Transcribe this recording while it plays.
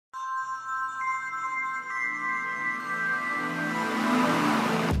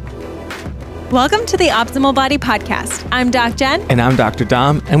Welcome to the Optimal Body Podcast. I'm Doc Jen. And I'm Dr.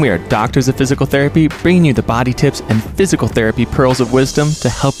 Dom, and we are doctors of physical therapy, bringing you the body tips and physical therapy pearls of wisdom to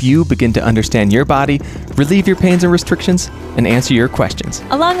help you begin to understand your body, relieve your pains and restrictions, and answer your questions.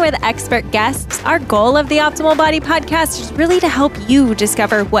 Along with expert guests, our goal of the Optimal Body Podcast is really to help you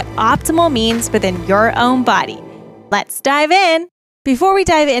discover what optimal means within your own body. Let's dive in. Before we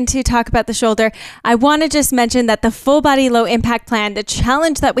dive into talk about the shoulder, I want to just mention that the Full Body Low Impact Plan, the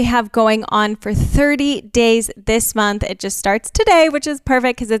challenge that we have going on for 30 days this month, it just starts today, which is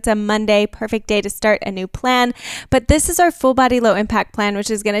perfect because it's a Monday, perfect day to start a new plan. But this is our Full Body Low Impact Plan,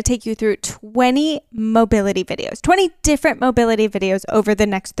 which is going to take you through 20 mobility videos, 20 different mobility videos over the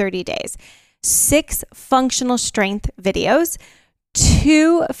next 30 days, 6 functional strength videos,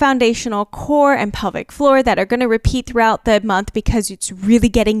 2 foundational core and pelvic floor that are going to repeat throughout the month because it's really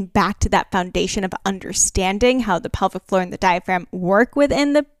getting back to that foundation of understanding how the pelvic floor and the diaphragm work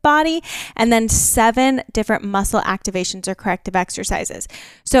within the body, and then 7 different muscle activations or corrective exercises.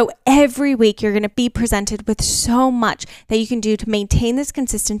 So every week you're going to be presented with so much that you can do to maintain this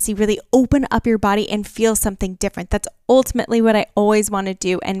consistency, really open up your body and feel something different. That's ultimately what I always want to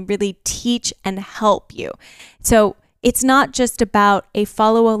do and really teach and help you. So it's not just about a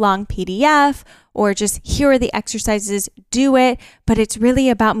follow along PDF or just here are the exercises, do it, but it's really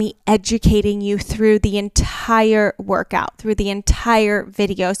about me educating you through the entire workout, through the entire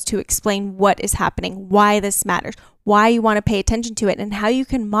videos to explain what is happening, why this matters, why you want to pay attention to it, and how you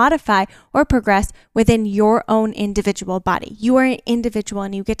can modify or progress within your own individual body. You are an individual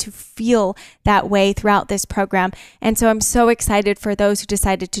and you get to feel that way throughout this program. And so I'm so excited for those who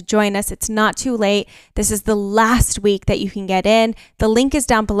decided to join us. It's not too late. This is the last week that you can get in. The link is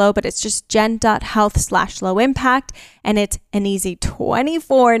down below, but it's just jen.health/low impact. And it's an easy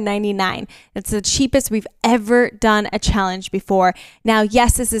 $24.99. It's the cheapest we've ever done a challenge before. Now,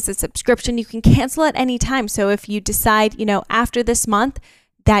 yes, this is a subscription. You can cancel at any time. So if you decide, after this month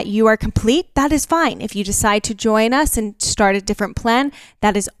that you are complete, that is fine. If you decide to join us and start a different plan,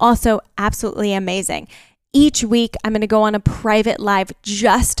 that is also absolutely amazing. Each week, I'm going to go on a private live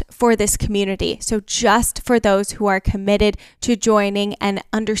just for this community. So just for those who are committed to joining and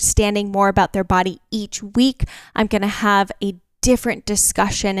understanding more about their body each week, I'm going to have a different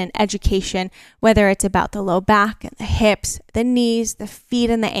discussion and education, whether it's about the low back and the hips, the knees, the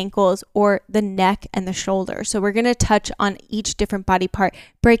feet and the ankles, or the neck and the shoulder. So we're going to touch on each different body part,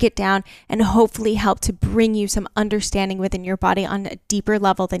 break it down, and hopefully help to bring you some understanding within your body on a deeper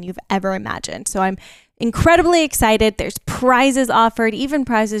level than you've ever imagined. So I'm incredibly excited. There's prizes offered, even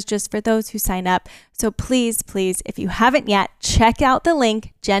prizes just for those who sign up. So please, if you haven't yet, check out the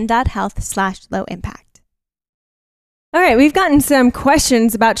link, jen.health/low impact. All right, we've gotten some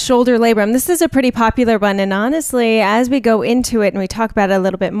questions about shoulder labrum. This is a pretty popular one. And honestly, as we go into it and we talk about it a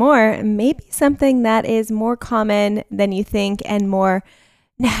little bit more, maybe something that is more common than you think and more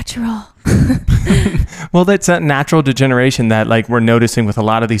natural. Well, that's that natural degeneration that we're noticing with a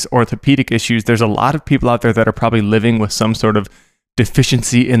lot of these orthopedic issues. There's a lot of people out there that are probably living with some sort of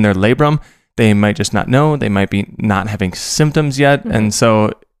deficiency in their labrum. They might just not know. They might be not having symptoms yet. Mm-hmm. And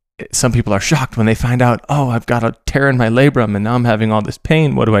so some people are shocked when they find out, oh, I've got a tear in my labrum and now I'm having all this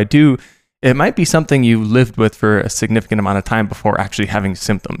pain. What do I do? It might be something you lived with for a significant amount of time before actually having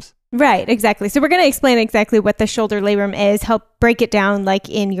symptoms. Right, exactly. So we're going to explain exactly what the shoulder labrum is, help break it down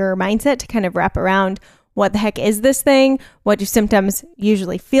in your mindset to kind of wrap around what the heck is this thing? What do symptoms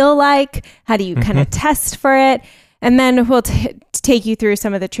usually feel like? How do you kind of test for it? And then we'll take you through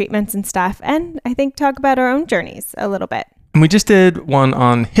some of the treatments and stuff. And I think talk about our own journeys a little bit. And we just did one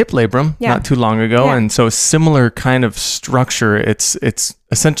on hip labrum not too long ago. Yeah. And so similar kind of structure. It's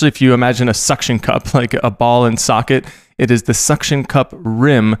essentially, if you imagine a suction cup, like a ball and socket, it is the suction cup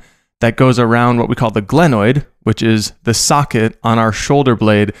rim that goes around what we call the glenoid, which is the socket on our shoulder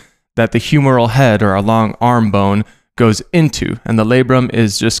blade that the humeral head or our long arm bone goes into. And the labrum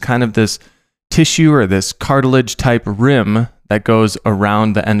is just kind of this tissue or this cartilage type rim that goes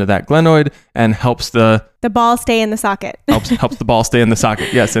around the end of that glenoid and helps the ball stay in the socket. helps the ball stay in the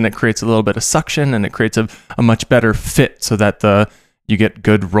socket. Yes, and it creates a little bit of suction and it creates a much better fit so that you get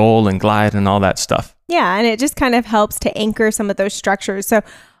good roll and glide and all that stuff. Yeah, and it just kind of helps to anchor some of those structures. So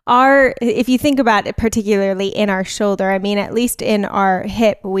if you think about it, particularly in our shoulder, I mean, at least in our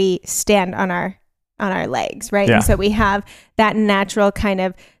hip, we stand on our legs, right? Yeah. And so we have that natural kind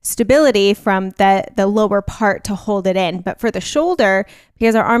of stability from the lower part to hold it in. But for the shoulder,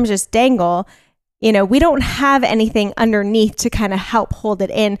 because our arms just dangle, we don't have anything underneath to kind of help hold it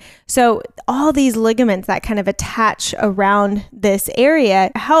in. So all these ligaments that kind of attach around this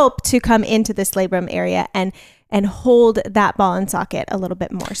area help to come into this labrum area and and hold that ball and socket a little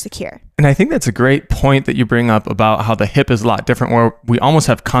bit more secure. And I think that's a great point that you bring up about how the hip is a lot different, where we almost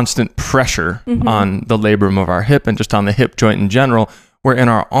have constant pressure on the labrum of our hip and just on the hip joint in general, where in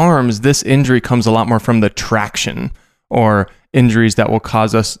our arms, this injury comes a lot more from the traction, or injuries that will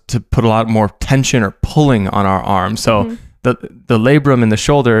cause us to put a lot more tension or pulling on our arm. So the labrum in the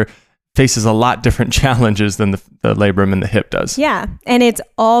shoulder faces a lot different challenges than the labrum in the hip does. Yeah. And it's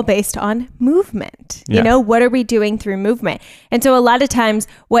all based on movement. You know, what are we doing through movement? And so a lot of times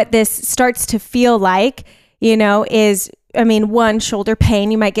what this starts to feel like, you know, is, I mean, one, shoulder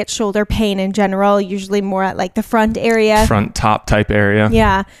pain. You might get shoulder pain in general, usually more at like the front area. Front top type area.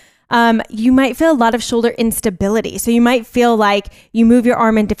 Yeah. You might feel a lot of shoulder instability. So you might feel like you move your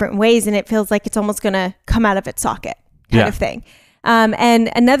arm in different ways and it feels like it's almost going to come out of its socket kind of thing.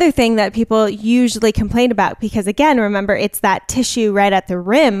 And another thing that people usually complain about, because again, remember, it's that tissue right at the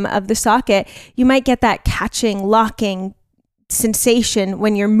rim of the socket, you might get that catching, locking sensation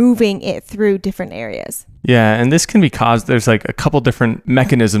when you're moving it through different areas. Yeah, and this can be caused, there's like a couple different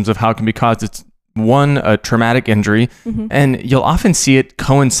mechanisms of how it can be caused. It's one, a traumatic injury, and you'll often see it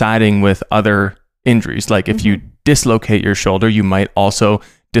coinciding with other injuries. Like if you dislocate your shoulder, you might also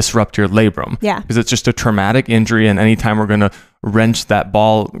disrupt your labrum. Yeah. Because it's just a traumatic injury, and anytime we're going to wrench that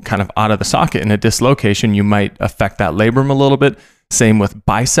ball kind of out of the socket in a dislocation, you might affect that labrum a little bit. Same with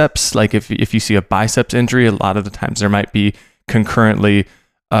biceps. Like if you see a biceps injury, a lot of the times there might be concurrently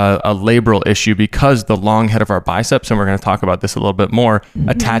a labral issue, because the long head of our biceps, and we're going to talk about this a little bit more,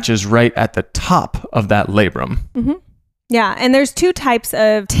 attaches right at the top of that labrum. Yeah. And there's two types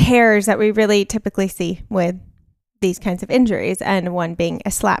of tears that we really typically see with these kinds of injuries, and one being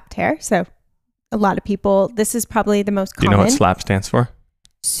a slap tear. So a lot of people, this is probably the most common. Do you know what SLAP stands for?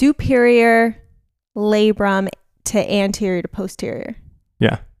 Superior labrum to anterior to posterior.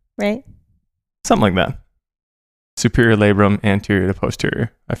 Yeah. Right? Something like that. Superior labrum, anterior to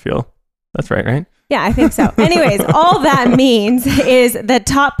posterior. I feel that's right? Yeah, I think so. Anyways, all that means is the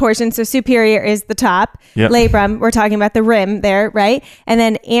top portion. So superior is the top. Labrum, we're talking about the rim there, right? And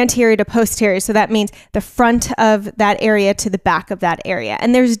then anterior to posterior. So that means the front of that area to the back of that area.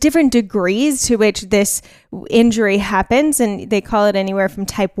 And there's different degrees to which this injury happens. And they call it anywhere from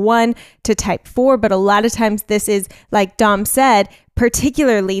type 1 to type 4. But a lot of times this is, like Dom said,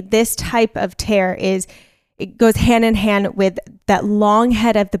 particularly this type of tear it goes hand in hand with that long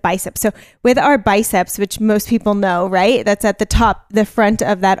head of the bicep. So with our biceps, which most people know, right? That's at the top, the front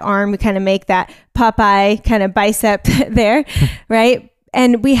of that arm. We kind of make that Popeye kind of bicep there, right?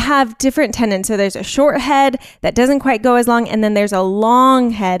 And we have different tendons. So there's a short head that doesn't quite go as long. And then there's a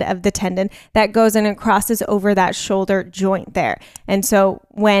long head of the tendon that goes in and crosses over that shoulder joint there. And so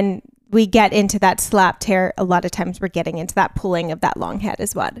when we get into that slap tear, a lot of times we're getting into that pulling of that long head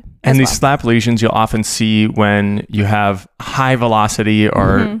as well. And these slap lesions you'll often see when you have high velocity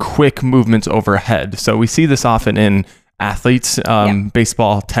or quick movements overhead. So we see this often in athletes,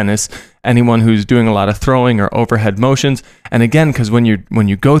 baseball, tennis, anyone who's doing a lot of throwing or overhead motions. And again, because when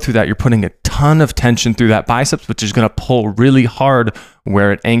you go through that, you're putting a ton of tension through that biceps, which is going to pull really hard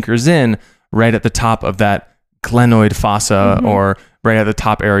where it anchors in right at the top of that glenoid fossa or right at the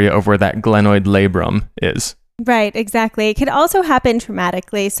top area of where that glenoid labrum is. Right, exactly. It could also happen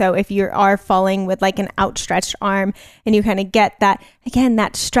traumatically. So if you are falling with like an outstretched arm and you kind of get that, again,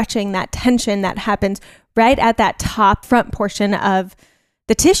 that stretching, that tension that happens right at that top front portion of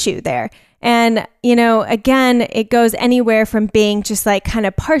the tissue there. And, you know, again, it goes anywhere from being just like kind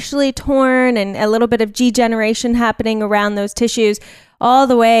of partially torn and a little bit of degeneration happening around those tissues, all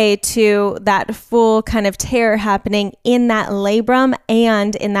the way to that full kind of tear happening in that labrum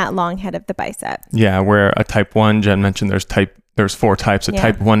and in that long head of the bicep. Yeah, where a type 1, Jen mentioned there's 4 types. A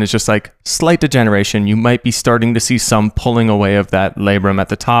type 1 is just like slight degeneration. You might be starting to see some pulling away of that labrum at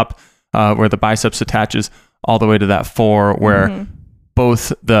the top where the biceps attaches, all the way to that 4 where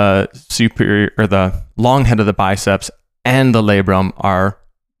both the superior or the long head of the biceps and the labrum are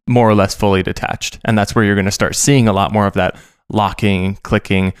more or less fully detached. And that's where you're going to start seeing a lot more of that locking,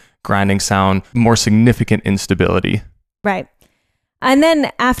 clicking, grinding sound, more significant instability. Right. And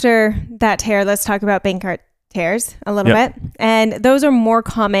then after that tear, let's talk about Bankart tears a little bit. And those are more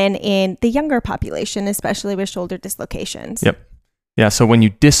common in the younger population, especially with shoulder dislocations. Yeah. So when you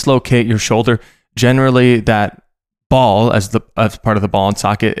dislocate your shoulder, generally that ball as part of the ball and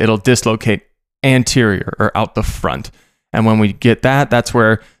socket, it'll dislocate anterior or out the front. And when we get that, that's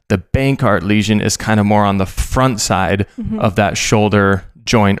where the Bankart lesion is kind of more on the front side of that shoulder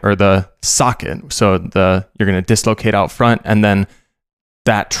joint or the socket. So you're going to dislocate out front, and then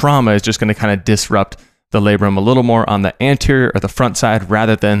that trauma is just going to kind of disrupt the labrum a little more on the anterior or the front side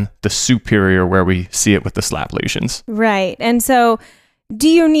rather than the superior where we see it with the SLAP lesions. Right. And so do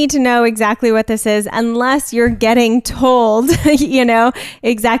you need to know exactly what this is unless you're getting told,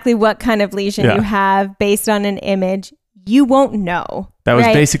 exactly what kind of lesion you have based on an image? You won't know. That was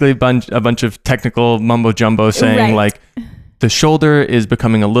basically a bunch of technical mumbo jumbo saying like the shoulder is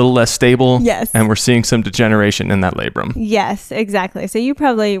becoming a little less stable. Yes. And we're seeing some degeneration in that labrum. Yes, exactly. So you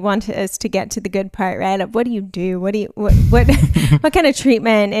probably want us to get to the good part, right? Of what do you do? What what kind of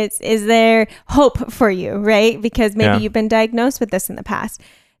treatment is there hope for you, right? Because maybe you've been diagnosed with this in the past.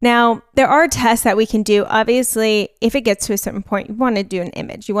 Now, there are tests that we can do. Obviously, if it gets to a certain point, you want to do an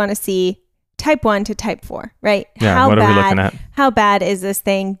image. You want to see type 1 to type 4, right? Yeah, what are we looking at? How bad is this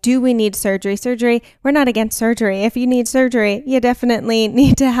thing? Do we need surgery? We're not against surgery. If you need surgery, you definitely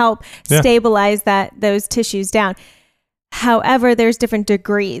need to help stabilize those tissues down. However, there's different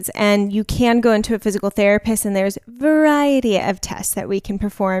degrees, and you can go into a physical therapist, and there's a variety of tests that we can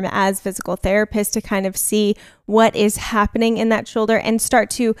perform as physical therapists to kind of see what is happening in that shoulder and start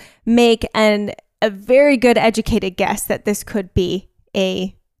to make a very good educated guess that this could be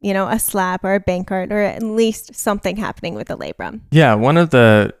a SLAP or a Bankart, or at least something happening with the labrum. Yeah,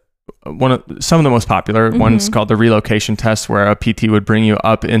 some of the most popular ones called the relocation test, where a PT would bring you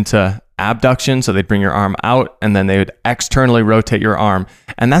up into abduction. So they'd bring your arm out and then they would externally rotate your arm.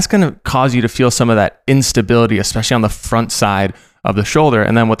 And that's going to cause you to feel some of that instability, especially on the front side of the shoulder.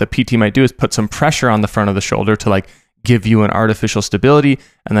 And then what the PT might do is put some pressure on the front of the shoulder to like give you an artificial stability.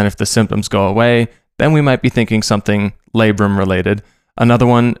 And then if the symptoms go away, then we might be thinking something labrum related. Another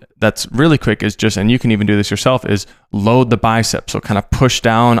one that's really quick is just, and you can even do this yourself, is load the biceps. So kind of push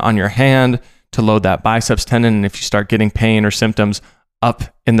down on your hand to load that biceps tendon. And if you start getting pain or symptoms up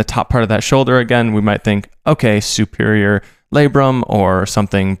in the top part of that shoulder, again, we might think, okay, superior labrum or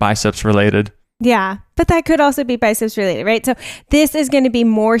something biceps related. Yeah, but that could also be biceps related, right? So this is going to be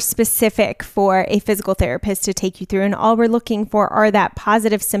more specific for a physical therapist to take you through. And all we're looking for are that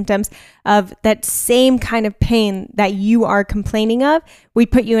positive symptoms of that same kind of pain that you are complaining of. We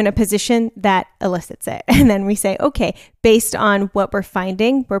put you in a position that elicits it. And then we say, okay, based on what we're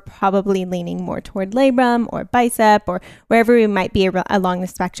finding, we're probably leaning more toward labrum or bicep or wherever we might be along the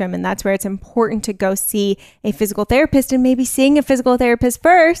spectrum. And that's where it's important to go see a physical therapist, and maybe seeing a physical therapist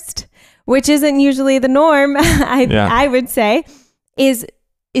first, which isn't usually the norm, I would say, is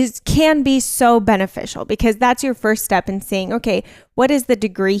can be so beneficial, because that's your first step in seeing, okay, what is the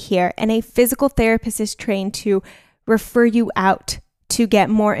degree here? And a physical therapist is trained to refer you out to get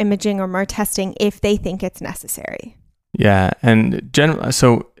more imaging or more testing if they think it's necessary. Yeah. And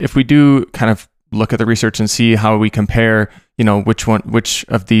so if we do kind of look at the research and see how we compare, which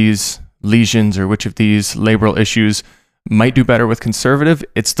of these lesions or which of these labral issues might do better with conservative,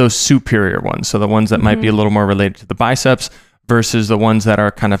 it's those superior ones. So the ones that might be a little more related to the biceps versus the ones that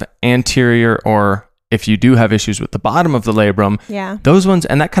are kind of anterior, or if you do have issues with the bottom of the labrum, those ones.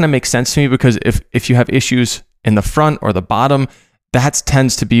 And that kind of makes sense to me, because if you have issues in the front or the bottom, that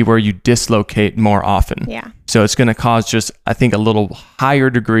tends to be where you dislocate more often. Yeah. So it's going to cause just, I think, a little higher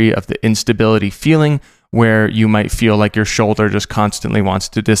degree of the instability feeling, where you might feel like your shoulder just constantly wants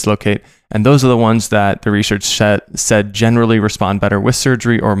to dislocate. And those are the ones that the research said generally respond better with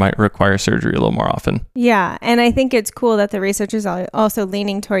surgery or might require surgery a little more often. Yeah. And I think it's cool that the research is also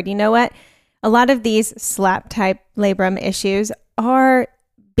leaning toward, you know what? A lot of these SLAP type labrum issues are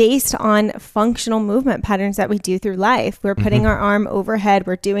based on functional movement patterns that we do through life. We're putting our arm overhead,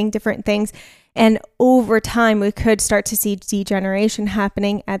 we're doing different things. And over time, we could start to see degeneration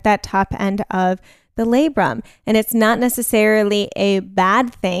happening at that top end of the labrum. And it's not necessarily a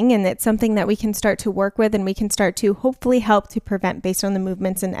bad thing. And it's something that we can start to work with, and we can start to hopefully help to prevent based on the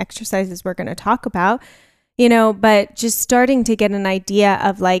movements and exercises we're going to talk about, but just starting to get an idea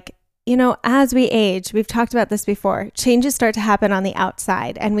of like, as we age, we've talked about this before, changes start to happen on the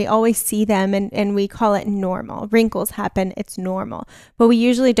outside, and we always see them and we call it normal. Wrinkles happen, it's normal. But we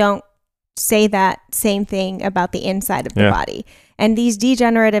usually don't say that same thing about the inside of the body. And these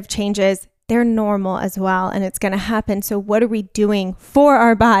degenerative changes, they're normal as well, and it's going to happen. So what are we doing for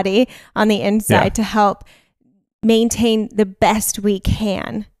our body on the inside to help maintain the best we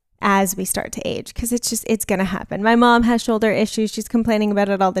can as we start to age? Because it's going to happen. My mom has shoulder issues. She's complaining about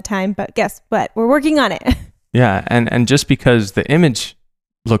it all the time, but guess what? We're working on it. Yeah. And just because the image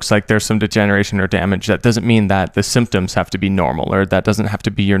looks like there's some degeneration or damage, that doesn't mean that the symptoms have to be normal, or that doesn't have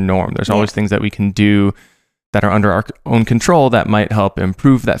to be your norm. There's always things that we can do that are under our own control that might help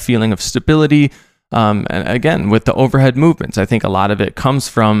improve that feeling of stability. And again, with the overhead movements, I think a lot of it comes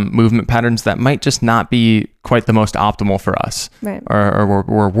from movement patterns that might just not be quite the most optimal for us. Right. Or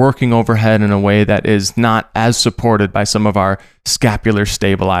we're working overhead in a way that is not as supported by some of our scapular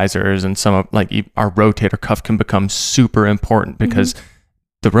stabilizers, and some of our rotator cuff can become super important because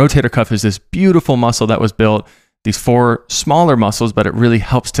the rotator cuff is this beautiful muscle that was built, these 4 smaller muscles, but it really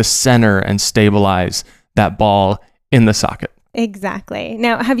helps to center and stabilize that ball in the socket. Exactly.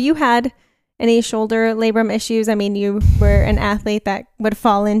 Now, have you had any shoulder labrum issues? I mean, you were an athlete that would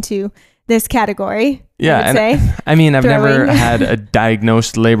fall into this category. Yeah. I mean, I've never had a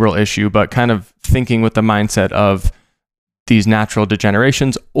diagnosed labral issue, but kind of thinking with the mindset of these natural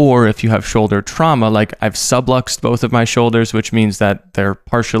degenerations, or if you have shoulder trauma, like I've subluxed both of my shoulders, which means that they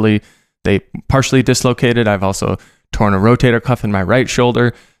partially dislocated. I've also torn a rotator cuff in my right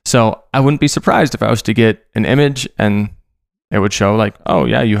shoulder. So I wouldn't be surprised if I was to get an image and it would show like, oh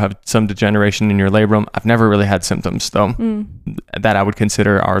yeah, you have some degeneration in your labrum. I've never really had symptoms though that I would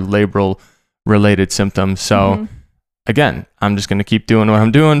consider are labral related symptoms. So again, I'm just going to keep doing what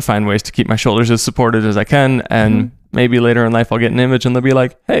I'm doing, find ways to keep my shoulders as supported as I can. And maybe later in life, I'll get an image and they'll be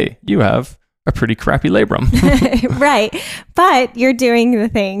like, hey, you have a pretty crappy labrum. Right. But you're doing the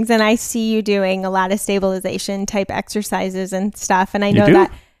things, and I see you doing a lot of stabilization type exercises and stuff. And I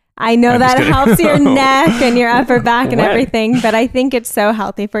know that helps your neck and your upper back and everything, but I think it's so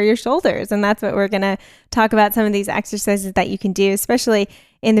healthy for your shoulders. And that's what we're going to talk about, some of these exercises that you can do, especially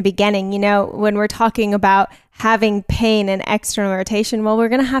in the beginning. You know, when we're talking about having pain and external rotation, well, we're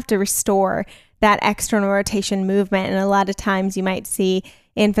going to have to restore that external rotation movement. And a lot of times you might see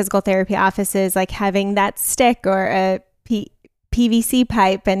in physical therapy offices, like having that stick or a PVC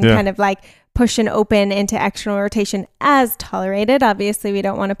pipe and kind of like push and open into external rotation as tolerated. Obviously, we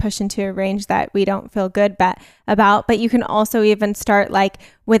don't want to push into a range that we don't feel good about, but you can also even start like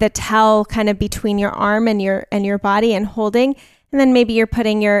with a towel kind of between your arm and your body and holding. And then maybe you're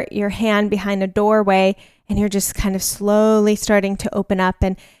putting your hand behind a doorway and you're just kind of slowly starting to open up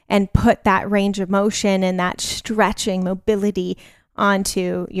and put that range of motion and that stretching mobility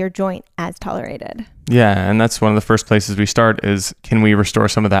onto your joint as tolerated. Yeah, and that's one of the first places we start is, can we restore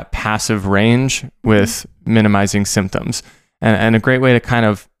some of that passive range with minimizing symptoms? And a great way to kind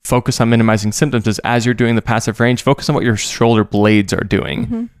of focus on minimizing symptoms is, as you're doing the passive range, focus on what your shoulder blades are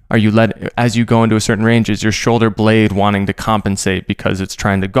doing. Are you as you go into a certain range, is your shoulder blade wanting to compensate because it's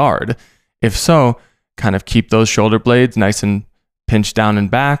trying to guard? If so, kind of keep those shoulder blades nice and pinched down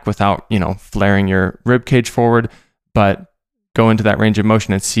and back without, flaring your rib cage forward, but go into that range of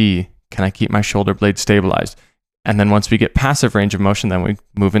motion and see, can I keep my shoulder blade stabilized? And then once we get passive range of motion, then we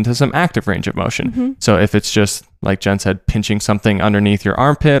move into some active range of motion. So if it's just, like Jen said, pinching something underneath your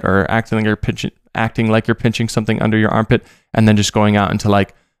armpit, or acting like you're pinching something under your armpit, and then just going out into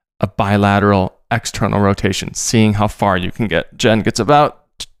like a bilateral external rotation, seeing how far you can get. Jen gets about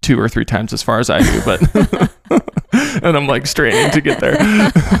 2 or 3 times as far as I do, but and I'm like straining to get there.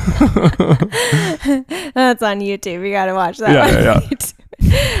 That's on YouTube. You got to watch that.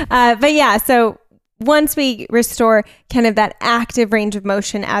 Yeah. But yeah, so once we restore kind of that active range of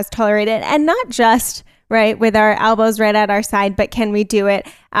motion as tolerated, and not just right with our elbows right at our side, but can we do it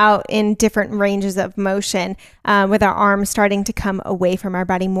out in different ranges of motion with our arms starting to come away from our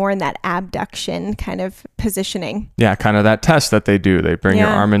body more in that abduction kind of positioning? Yeah, kind of that test that they do. They bring your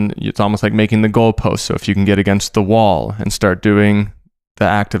arm in. It's almost like making the goalpost. So if you can get against the wall and start doing the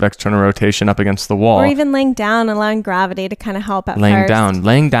active external rotation up against the wall. Or even laying down, allowing gravity to kind of help at laying first.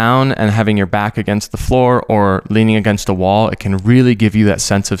 Laying down and having your back against the floor or leaning against a wall, it can really give you that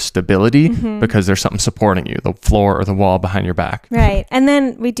sense of stability because there's something supporting you, the floor or the wall behind your back. Right. And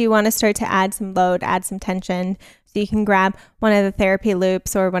then we do want to start to add some load, add some tension. So you can grab one of the therapy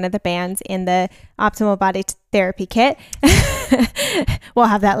loops or one of the bands in the Optimal Body Therapy Kit. We'll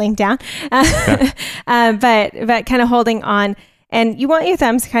have that link down. But kind of holding on. And you want your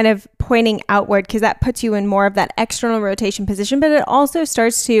thumbs kind of pointing outward because that puts you in more of that external rotation position, but it also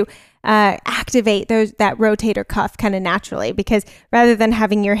starts to activate that rotator cuff kind of naturally, because rather than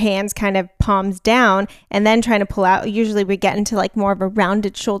having your hands kind of palms down and then trying to pull out, usually we get into like more of a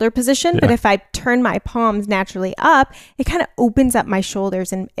rounded shoulder position. But if I turn my palms naturally up, it kind of opens up my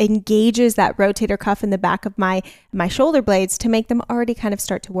shoulders and engages that rotator cuff in the back of my shoulder blades to make them already kind of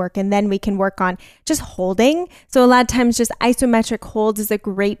start to work. And then we can work on just holding. So a lot of times just isometric holds is a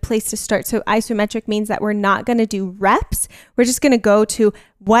great place to start. So isometric means that we're not going to do reps. We're just going to go to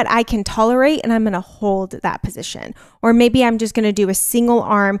what I can tolerate, and I'm going to hold that position. Or maybe I'm just going to do a single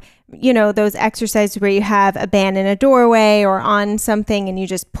arm, those exercises where you have a band in a doorway or on something and you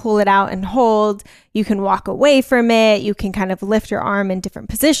just pull it out and hold. You can walk away from it. You can kind of lift your arm in different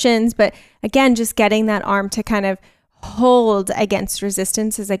positions. But again, just getting that arm to kind of hold against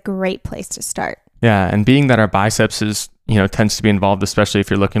resistance is a great place to start. Yeah. And being that our biceps is, tends to be involved, especially if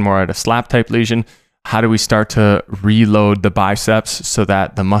you're looking more at a slap type lesion, how do we start to reload the biceps so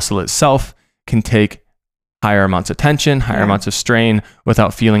that the muscle itself can take higher amounts of tension, higher amounts of strain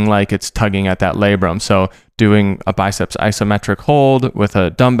without feeling like it's tugging at that labrum? So doing a biceps isometric hold with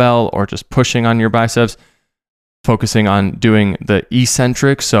a dumbbell or just pushing on your biceps, focusing on doing the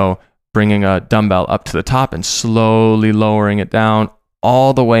eccentric. So bringing a dumbbell up to the top and slowly lowering it down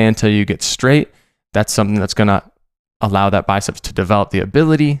all the way until you get straight. That's something that's going to allow that biceps to develop the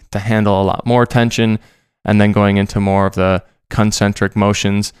ability to handle a lot more tension, and then going into more of the concentric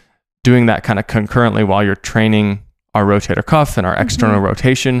motions, doing that kind of concurrently while you're training our rotator cuff and our external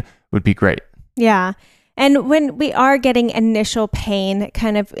rotation would be great. Yeah. And when we are getting initial pain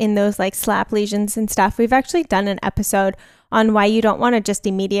kind of in those like slap lesions and stuff, we've actually done an episode on why you don't want to just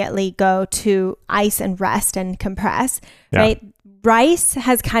immediately go to ice and rest and compress, right? Rice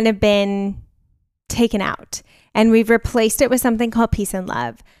has kind of been taken out, and we've replaced it with something called Peace and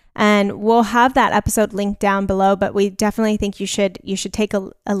Love. And we'll have that episode linked down below, but we definitely think you should take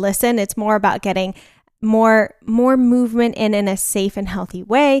a listen. It's more about getting more movement in a safe and healthy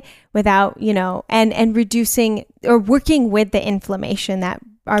way without, and reducing or working with the inflammation that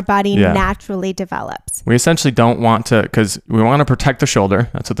our body naturally develops. We essentially don't want to, because we want to protect the shoulder.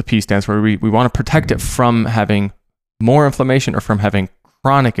 That's what the P stands for. We want to protect it from having more inflammation or from having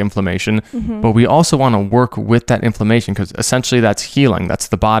chronic inflammation, but we also want to work with that inflammation, because essentially that's healing. That's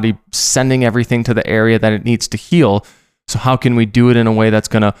the body sending everything to the area that it needs to heal. So how can we do it in a way that's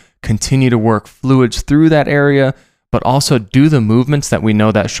going to continue to work fluids through that area, but also do the movements that we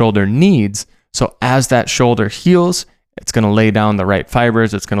know that shoulder needs? So as that shoulder heals, it's going to lay down the right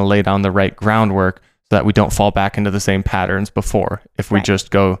fibers. It's going to lay down the right groundwork so that we don't fall back into the same patterns before if we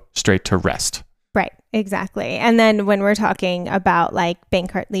just go straight to rest. Right, exactly. And then when we're talking about like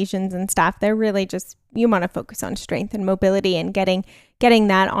Bankart lesions and stuff, they're really just, you want to focus on strength and mobility and getting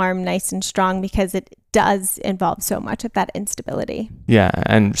that arm nice and strong, because it does involve so much of that instability. Yeah,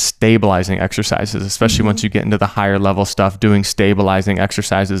 and stabilizing exercises, especially once you get into the higher level stuff, doing stabilizing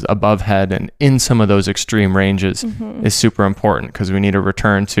exercises above head and in some of those extreme ranges is super important, because we need to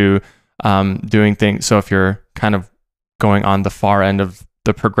return to doing things. So if you're kind of going on the far end of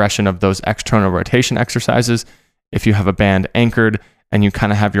the progression of those external rotation exercises, if you have a band anchored and you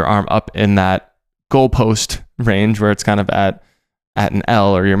kind of have your arm up in that goalpost range where it's kind of at an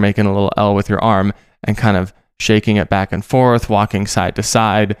L, or you're making a little L with your arm and kind of shaking it back and forth, walking side to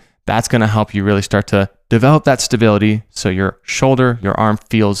side, that's going to help you really start to develop that stability so your shoulder, your arm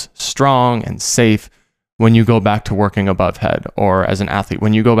feels strong and safe when you go back to working above head, or as an athlete,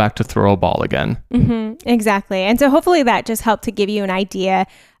 when you go back to throw a ball again. Exactly. And so hopefully that just helped to give you an idea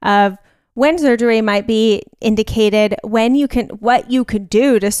of when surgery might be indicated, what you could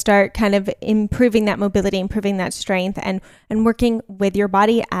do to start kind of improving that mobility, improving that strength, and working with your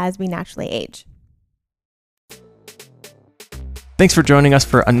body as we naturally age. Thanks for joining us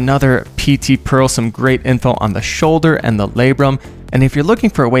for another PT Pearl, some great info on the shoulder and the labrum. And if you're looking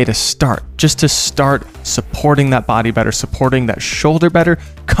for a way to start supporting that body better, supporting that shoulder better,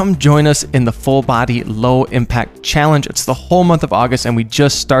 come join us in the Full Body Low Impact Challenge. It's the whole month of August, and we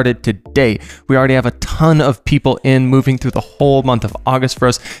just started today. We already have a ton of people moving through the whole month of August for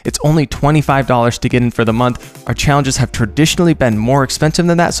us. It's only $25 to get in for the month. Our challenges have traditionally been more expensive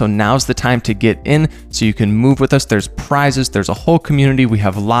than that, so now's the time to get in so you can move with us. There's prizes, there's a whole community. We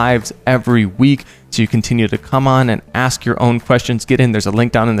have lives every week, so you continue to come on and ask your own questions. Get in. There's a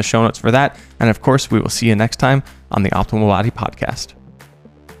link down in the show notes for that. And of course, we will see you next time on the Optimal Body Podcast.